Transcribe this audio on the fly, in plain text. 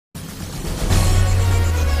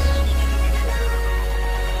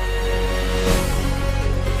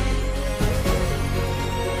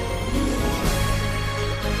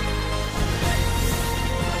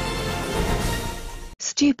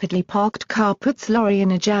stupidly parked car puts lorry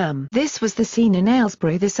in a jam. This was the scene in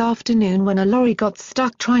Aylesbury this afternoon when a lorry got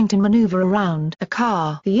stuck trying to maneuver around a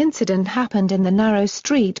car. The incident happened in the narrow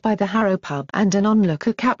street by the Harrow pub, and an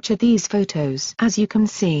onlooker captured these photos. As you can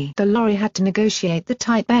see, the lorry had to negotiate the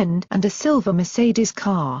tight bend and a silver Mercedes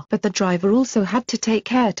car, but the driver also had to take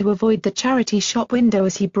care to avoid the charity shop window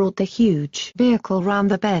as he brought the huge vehicle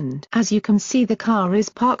round the bend. As you can see, the car is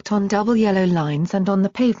parked on double yellow lines and on the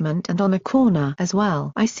pavement and on a corner as well.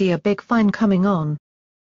 I see a big fine coming on.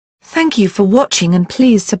 Thank you for watching, and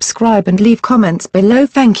please subscribe and leave comments below.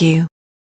 Thank you.